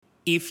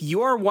if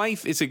your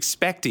wife is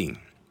expecting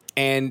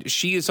and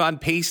she is on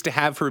pace to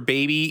have her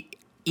baby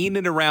in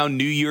and around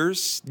New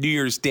Year's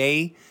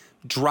Day,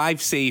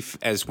 drive safe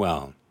as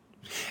well.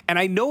 And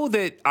I know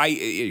that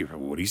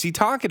what is he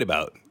talking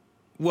about?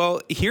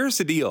 Well, here's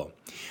the deal.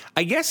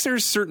 I guess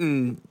there's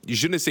certain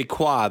je ne sais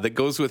quoi that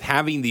goes with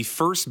having the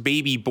first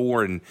baby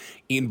born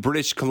in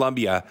British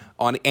Columbia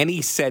on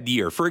any said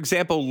year. For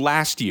example,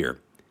 last year.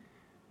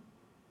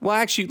 Well,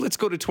 actually, let's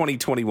go to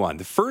 2021.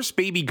 The first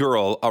baby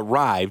girl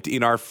arrived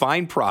in our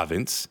fine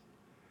province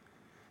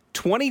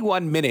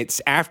 21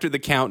 minutes after the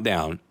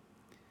countdown.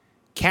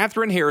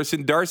 Catherine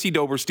Harrison, Darcy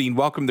Doberstein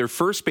welcomed their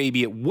first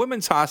baby at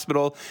Women's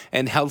Hospital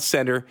and Health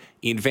Center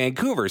in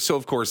Vancouver. So,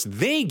 of course,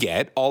 they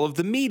get all of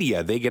the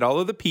media. They get all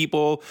of the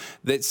people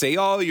that say,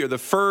 oh, you're the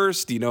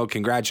first,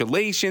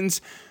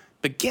 congratulations.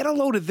 But get a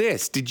load of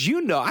this. Did you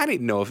know? I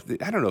don't know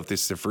if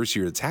this is the first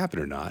year it's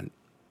happened or not.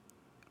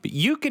 But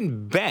you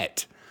can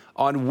bet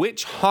on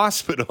which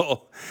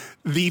hospital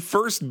the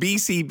first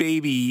BC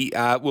baby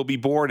will be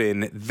born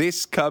in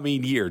this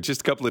coming year,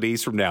 just a couple of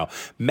days from now.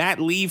 Matt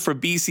Lee from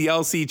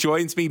BCLC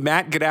joins me.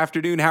 Matt, good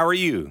afternoon. How are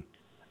you?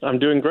 I'm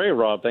doing great,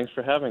 Rob. Thanks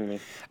for having me.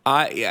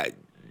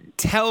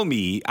 Tell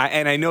me,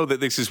 and I know that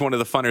this is one of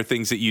the funner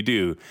things that you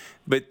do,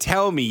 but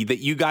tell me that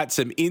you got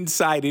some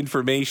inside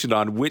information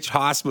on which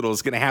hospital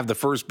is going to have the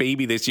first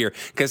baby this year,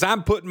 because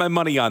I'm putting my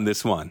money on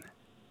this one.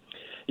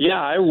 Yeah,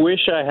 I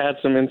wish I had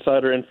some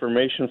insider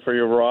information for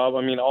you, Rob.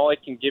 I mean, all I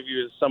can give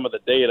you is some of the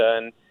data.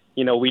 And,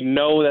 we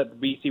know that the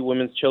BC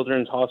Women's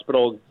Children's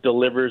Hospital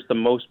delivers the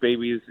most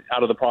babies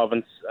out of the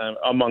province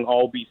among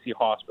all BC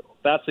hospitals.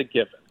 That's a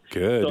given.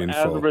 Good so info.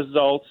 As a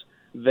result,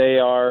 they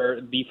are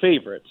the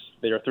favorites.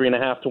 They are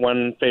 3.5 to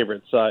 1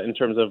 favorites in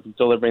terms of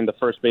delivering the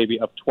first baby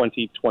of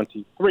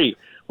 2023.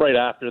 Right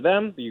after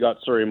them, you got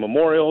Surrey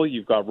Memorial,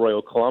 you've got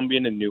Royal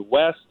Columbian in New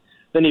West.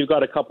 Then you've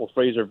got a couple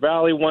Fraser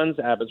Valley ones,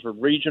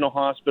 Abbotsford Regional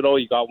Hospital.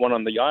 You got one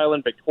on the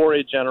island,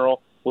 Victoria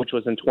General, which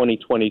was in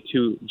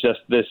 2022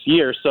 just this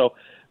year. So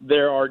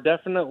there are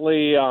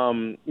definitely, a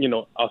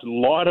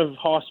lot of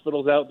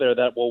hospitals out there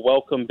that will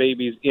welcome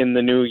babies in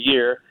the new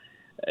year.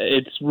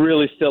 It's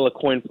really still a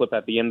coin flip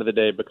at the end of the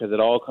day because it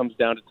all comes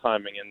down to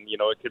timing. And,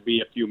 it could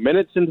be a few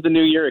minutes into the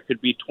new year. It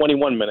could be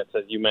 21 minutes,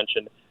 as you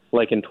mentioned,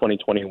 like in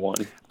 2021.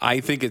 I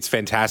think it's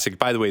fantastic.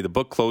 By the way, the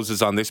book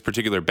closes on this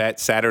particular bet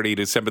Saturday,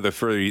 December the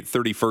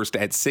 31st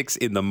at 6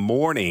 in the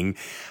morning.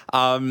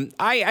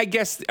 I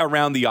guess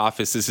around the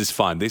office, this is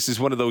fun. This is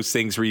one of those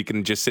things where you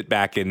can just sit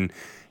back and,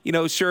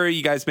 sure,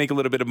 you guys make a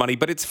little bit of money,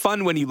 but it's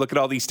fun when you look at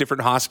all these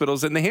different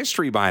hospitals and the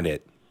history behind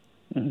it.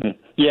 Mm-hmm.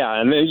 Yeah,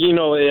 and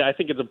I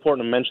think it's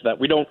important to mention that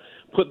we don't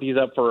put these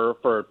up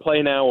for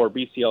Play Now or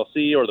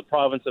BCLC or the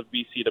province of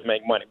BC to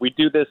make money. We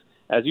do this,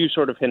 as you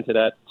sort of hinted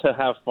at, to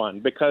have fun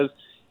because,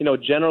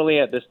 generally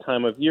at this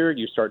time of year,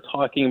 you start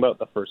talking about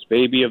the first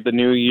baby of the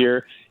new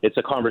year. It's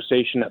a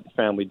conversation at the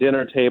family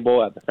dinner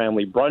table, at the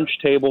family brunch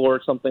table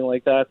or something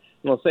like that.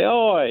 And they'll say,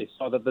 oh, I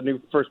saw that the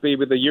new first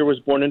baby of the year was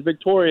born in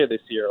Victoria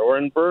this year or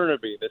in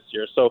Burnaby this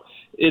year. So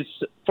it's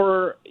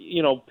for,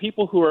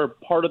 people who are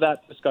part of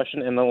that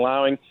discussion and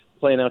allowing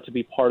Play Now to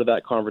be part of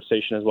that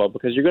conversation as well,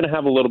 because you're going to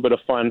have a little bit of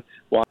fun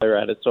while you're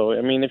at it. So, I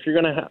mean, if you're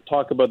going to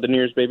talk about the New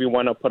Year's baby,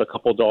 why not put a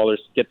couple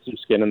dollars, get some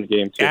skin in the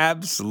game too?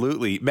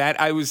 Absolutely.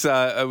 Matt, I was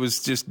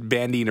just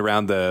bandying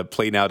around the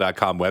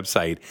playnow.com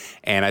website,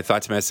 and I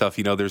thought to myself,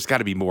 there's got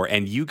to be more.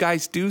 And you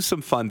guys do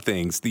some fun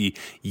things. The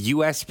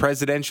U.S.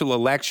 presidential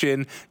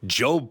election,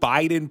 Joe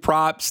Biden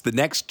props, the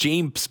next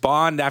James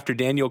Bond after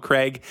Daniel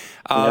Craig.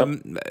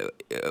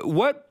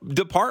 What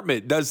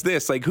department does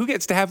this? Like, who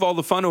gets to have all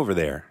the fun over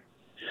there?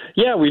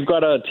 Yeah, we've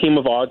got a team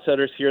of odds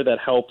setters here that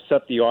help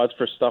set the odds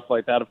for stuff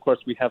like that. Of course,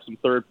 we have some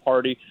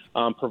third-party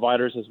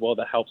providers as well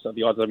that help set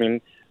the odds. I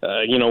mean,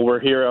 we're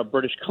here at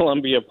British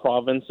Columbia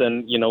province,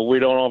 and, we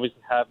don't always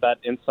have that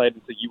insight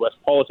into U.S.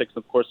 politics,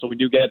 of course, so we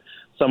do get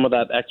some of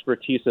that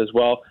expertise as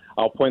well.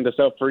 I'll point this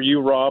out for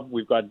you, Rob.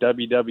 We've got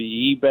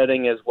WWE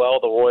betting as well.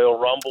 The Royal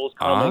Rumble's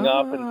coming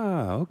up. And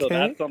okay. So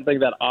that's something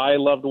that I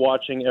loved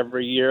watching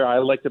every year. I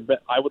would like to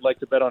bet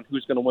on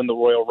who's going to win the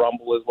Royal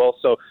Rumble as well.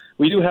 So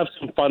we do have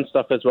some fun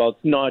stuff as well. It's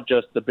not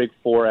just the big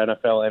four,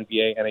 NFL,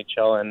 NBA,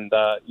 NHL,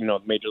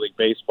 and, Major League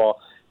Baseball.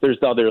 There's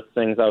other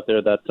things out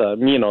there that,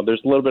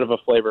 there's a little bit of a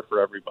flavor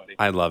for everybody.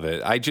 I love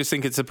it. I just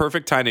think it's the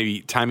perfect time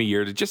of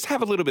year to just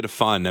have a little bit of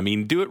fun. I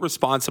mean, do it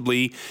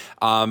responsibly,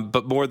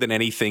 but more than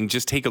anything,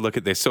 just take a look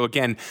at this. So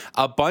again,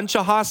 a bunch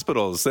of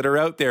hospitals that are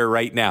out there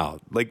right now.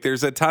 Like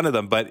there's a ton of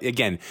them. But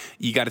again,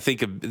 you got to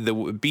think of the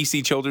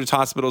BC Children's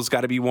Hospital's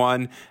got to be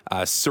one.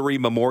 Surrey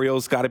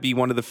Memorial's got to be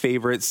one of the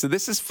favorites. So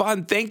this is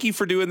fun. Thank you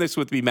for doing this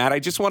with me, Matt. I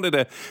just wanted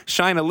to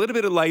shine a little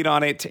bit of light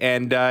on it.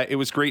 And it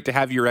was great to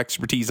have your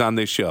expertise on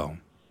this show.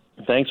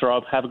 Thanks,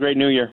 Rob. Have a great New Year.